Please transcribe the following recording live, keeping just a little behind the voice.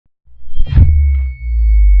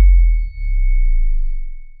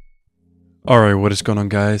Alright, what is going on,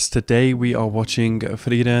 guys? Today we are watching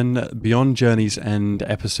Frieren Beyond Journey's End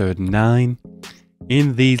episode 9.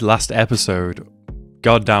 In the last episode,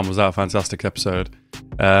 goddamn was that a fantastic episode.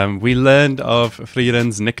 We learned of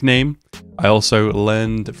Frieren's nickname. I also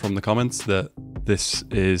learned from the comments that this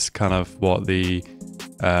is kind of what the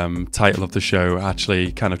title of the show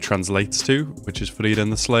actually kind of translates to, which is Frieren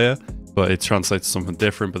the Slayer, but it translates to something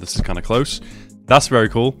different, but this is kind of close. That's very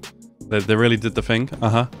cool. They really did the thing.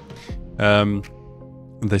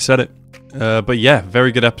 They said it. But yeah,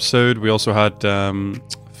 very good episode. We also had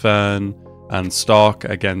FERN and Stark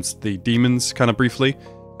against the demons kind of briefly.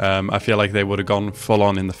 I feel like they would have gone full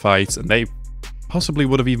on in the fight, and they possibly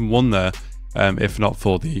would have even won there if not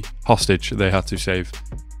for the hostage they had to save.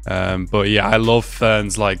 But yeah, I love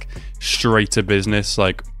FERN's like straight to business.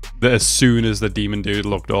 Like as soon as the demon dude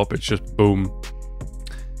looked up, it's just boom.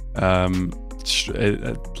 She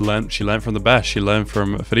learned from the best. She learned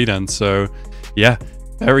from Frieren. So yeah,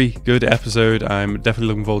 very good episode. I'm definitely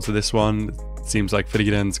looking forward to this one. It seems like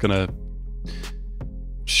Frieren's gonna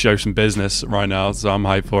show some business right now, so I'm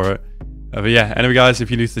hyped for it. But yeah, anyway guys,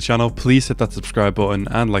 if you're new to the channel, please hit that subscribe button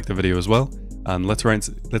and like the video as well. And let's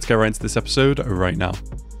get right into this episode right now.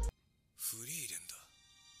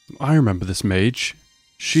 I remember this mage.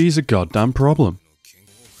 She's a goddamn problem.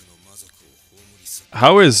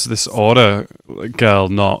 How is this order girl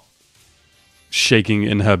not shaking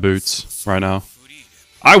in her boots right now?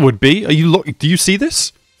 I would be. Are you do you see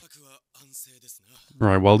this?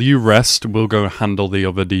 Right, while you rest, we'll go handle the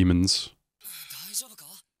other demons.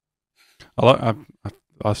 I'm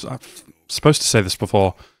supposed to say this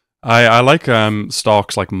before. I like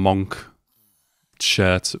Stark's like monk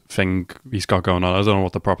shirt thing he's got going on. I don't know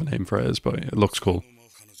what the proper name for it is, but it looks cool.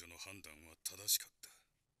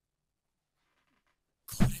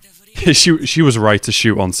 She was right to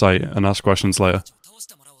shoot on sight and ask questions later.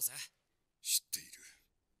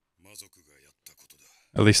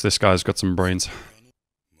 At least this guy's got some brains.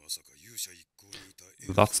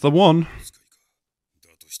 That's the one.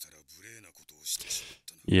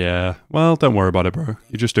 Yeah, well, don't worry about it, bro.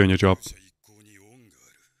 You're just doing your job.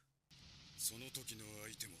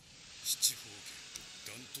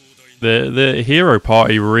 The hero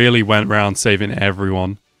party really went round saving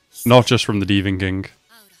everyone, not just from the Demon King.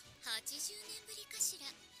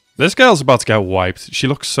 This girl's about to get wiped. She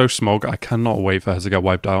looks so smug. I cannot wait for her to get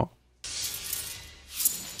wiped out.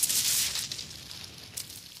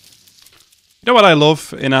 You know what I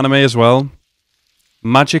love in anime as well?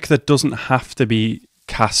 Magic that doesn't have to be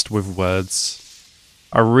cast with words.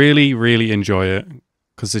 I really, really enjoy it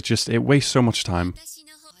because it wastes so much time.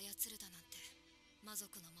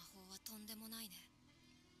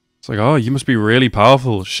 It's like, oh, you must be really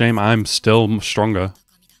powerful. Shame I'm still stronger.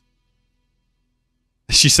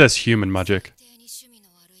 She says human magic.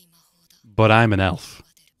 But I'm an elf.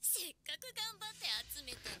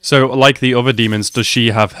 So, like the other demons, does she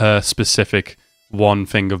have her specific one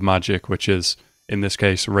thing of magic, which is, in this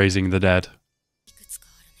case, raising the dead?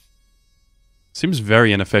 Seems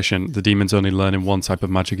very inefficient, the demons only learning one type of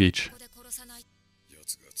magic each.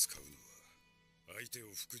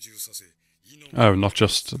 Oh, not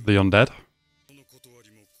just the undead?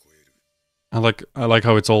 I like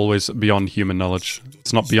how it's always beyond human knowledge.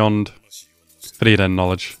 It's not beyond Frieren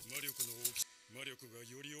knowledge.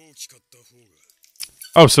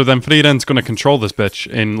 Oh, so then Frieren's gonna control this bitch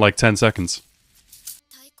in like 10 seconds.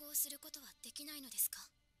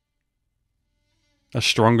 A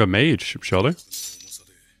stronger mage, surely.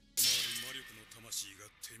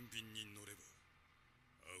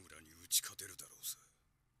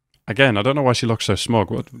 Again, I don't know why she looks so smug.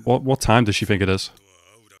 What time does she think it is?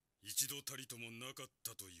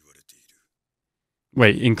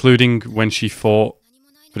 Wait, including when she fought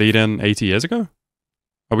Frieren 80 years ago?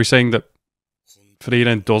 Are we saying that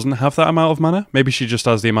Frieren doesn't have that amount of mana? Maybe she just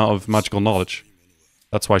has the amount of magical knowledge.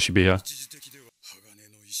 That's why she'd be here.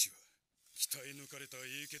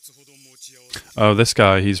 Oh, this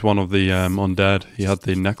guy, he's one of the undead. He had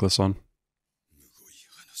the necklace on.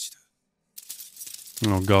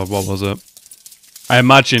 Oh god, what was it? I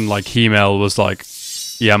imagine like Hemel was like,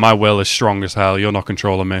 yeah, my will is strong as hell, you're not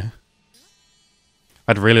controlling me.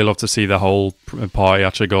 I'd really love to see the whole party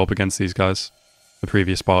actually go up against these guys. The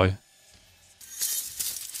previous party.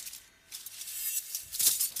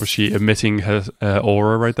 Was she emitting her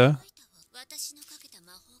aura right there?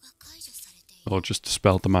 Or just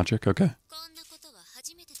dispelled the magic, okay.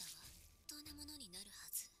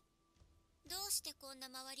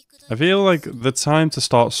 I feel like the time to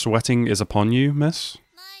start sweating is upon you, miss.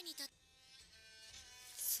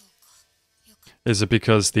 Is it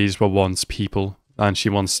because these were once people and she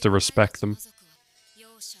wants to respect them?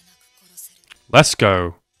 Let's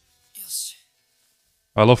go.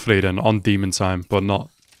 I love Frieren on demon time, but not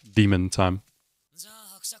demon time.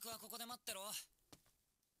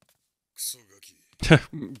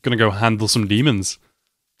 Gonna go handle some demons.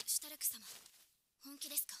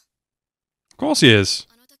 Of course he is.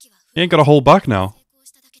 He ain't got to hold back now.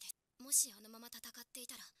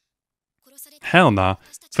 Hell nah.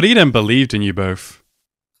 Frieren believed in you both.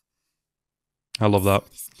 I love that.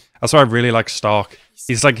 That's why I really like Stark.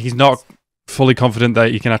 He's not fully confident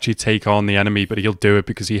that he can actually take on the enemy, but he'll do it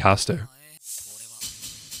because he has to.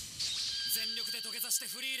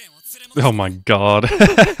 Oh my god.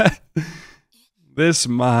 This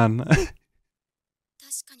man.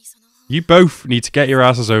 You both need to get your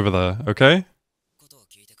asses over there, okay?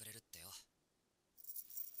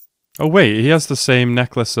 Oh wait, he has the same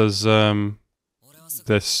necklace as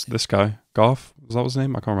this guy. Garth? Was that his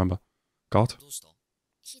name? I can't remember. God?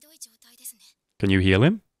 Can you heal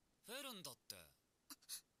him?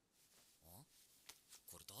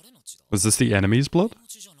 Was this the enemy's blood?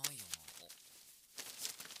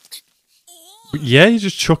 Yeah, you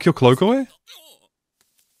just chuck your cloak away?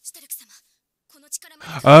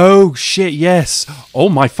 Oh shit, yes. Oh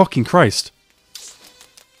my fucking Christ.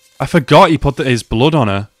 I forgot he put his blood on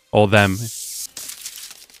her. Or them.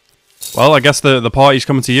 Well, I guess the party's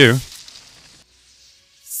coming to you.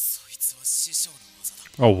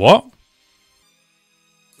 Oh, what?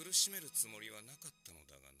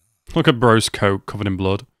 Look at bro's coat covered in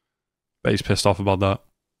blood. Bet he's pissed off about that.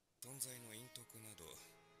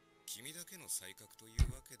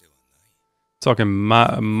 Talking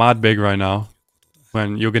mad big right now.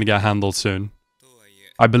 When you're gonna get handled soon.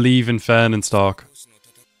 I believe in FERN and Stark.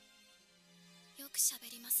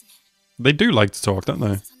 They do like to talk, don't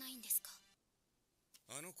they?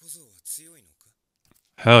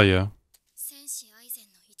 Hell yeah.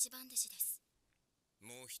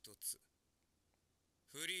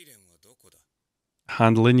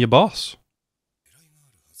 Handling your boss.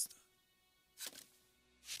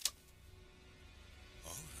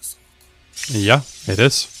 Yeah, it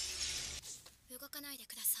is.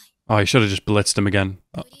 Oh, you should have just blitzed him again.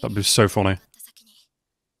 Oh, that'd be so funny.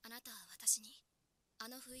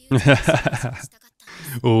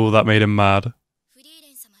 Oh, that made him mad.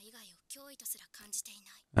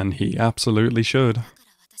 And he absolutely should.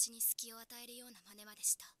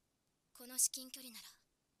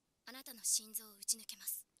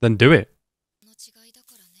 Then do it.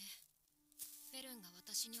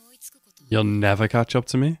 You'll never catch up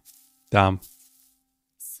to me? Damn. It'd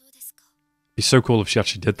be so cool if she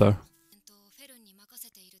actually did, though.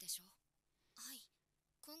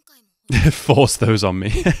 Force those on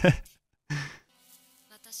me.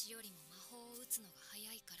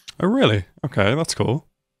 Oh, really? Okay, that's cool.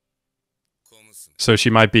 So she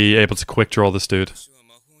might be able to quick draw this dude.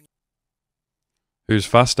 Who's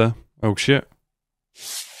faster? Oh, shit.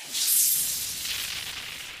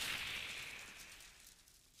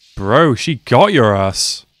 Bro, she got your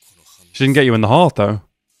ass. She didn't get you in the heart, though.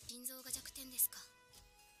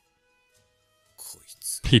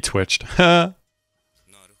 He twitched.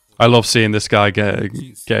 I love seeing this guy get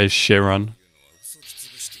his shit run.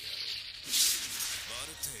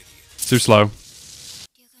 Too slow.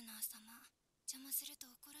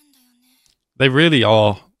 They really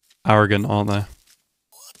are arrogant, aren't they?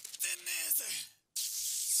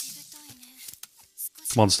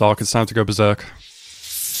 Come on, Stark, it's time to go berserk.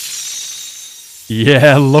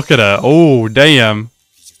 Yeah, look at her. Oh, damn.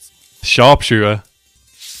 Sharpshooter.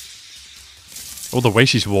 Oh, the way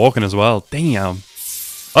she's walking as well. Damn.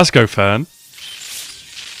 Let's go, FERN.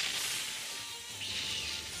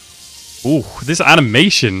 Ooh, this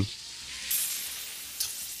animation.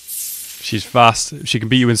 She's fast. If she can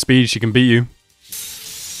beat you in speed, she can beat you.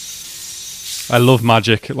 I love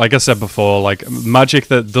magic. Like I said before, like magic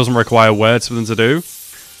that doesn't require words for them to do.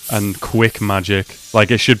 And quick magic.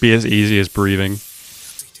 Like it should be as easy as breathing.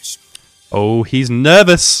 Oh, he's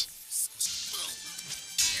nervous.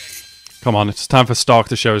 Come on, it's time for Stark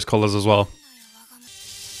to show his colours as well.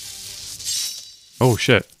 Oh,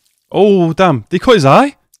 shit. Oh, damn. Did he cut his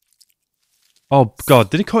eye? Oh,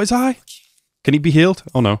 God. Did he cut his eye? Can he be healed?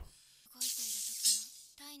 Oh, no.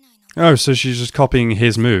 Oh, so she's just copying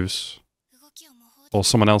his moves. Or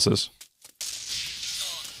someone else's.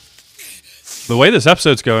 The way this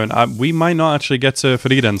episode's going, we might not actually get to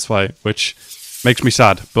Frieren's fight, which makes me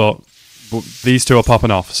sad, but these two are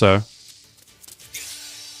popping off, so...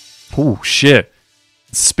 Oh, shit.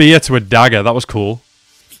 Spear to a dagger, that was cool.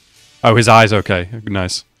 Oh, his eye's okay.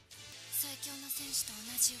 Nice.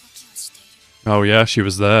 Oh, yeah, she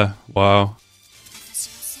was there. Wow.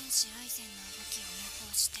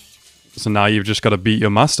 So now you've just got to beat your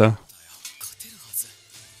master.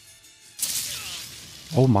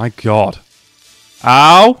 Oh my god.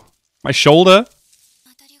 Ow! My shoulder!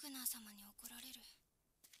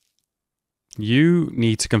 You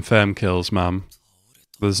need to confirm kills, ma'am.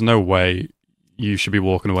 There's no way you should be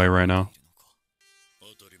walking away right now.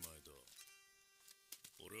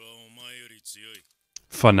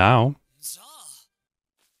 For now.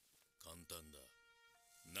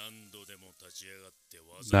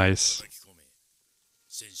 Nice.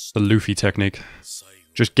 The Luffy technique.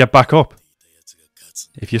 Just get back up.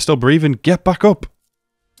 If you're still breathing, get back up.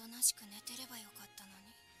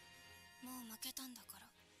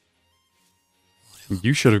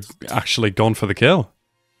 You should have actually gone for the kill.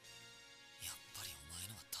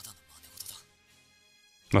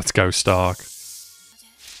 Let's go, Stark.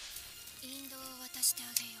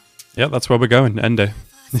 Yeah, that's where we're going. Endo.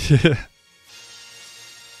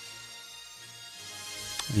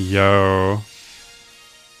 Yo.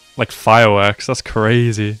 Like fireworks. That's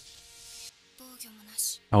crazy.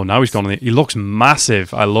 Oh, now he's gone. He looks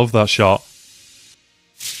massive. I love that shot.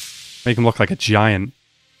 Make him look like a giant.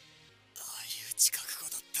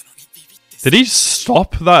 Did he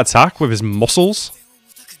stop that attack with his muscles?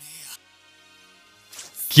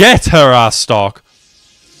 Get her ass, Stark.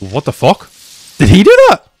 What the fuck? Did he do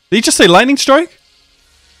that? Did he just say lightning strike?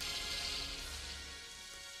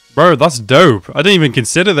 Bro, that's dope. I didn't even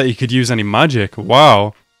consider that he could use any magic.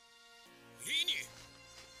 Wow.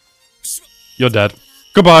 You're dead.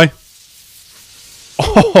 Goodbye.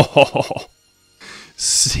 Oh.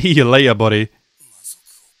 See you later, buddy.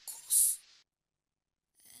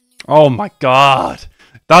 Oh my god.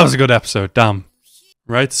 That was a good episode. Damn.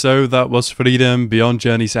 Right, so that was Frieren Beyond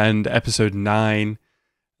Journey's End, episode 9.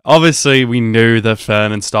 Obviously, we knew that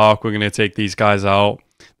FERN and Stark were going to take these guys out.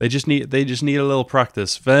 They just need a little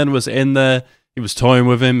practice. FERN was in there. He was toying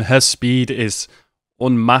with him. Her speed is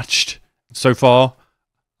unmatched so far.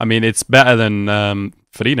 I mean, it's better than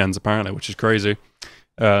Frieren's apparently, which is crazy.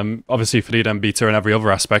 Obviously, Frieren beats her in every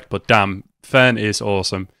other aspect, but damn, FERN is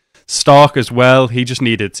awesome. Stark as well. He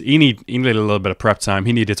needed a little bit of prep time.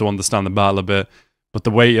 He needed to understand the battle a bit. But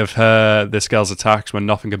the weight of this girl's attacks were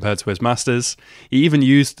nothing compared to his masters. He even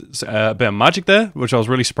used a bit of magic there, which I was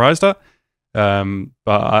really surprised at. But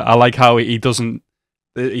I like how he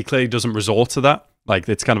clearly doesn't resort to that. Like,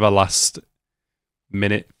 it's kind of a last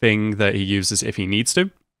minute thing that he uses if he needs to.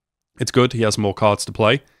 It's good. He has more cards to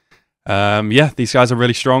play. Yeah, these guys are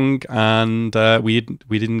really strong, and we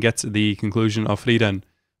didn't get to the conclusion of Frieren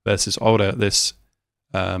versus Ora this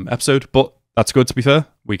episode, but that's good, to be fair.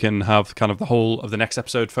 We can have kind of the whole of the next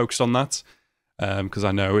episode focused on that, because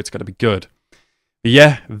I know it's going to be good. But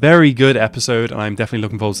yeah, very good episode, and I'm definitely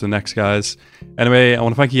looking forward to the next, guys. Anyway, I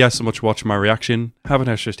want to thank you guys so much for watching my reaction. Have a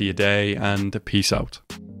nice rest of your day, and peace out.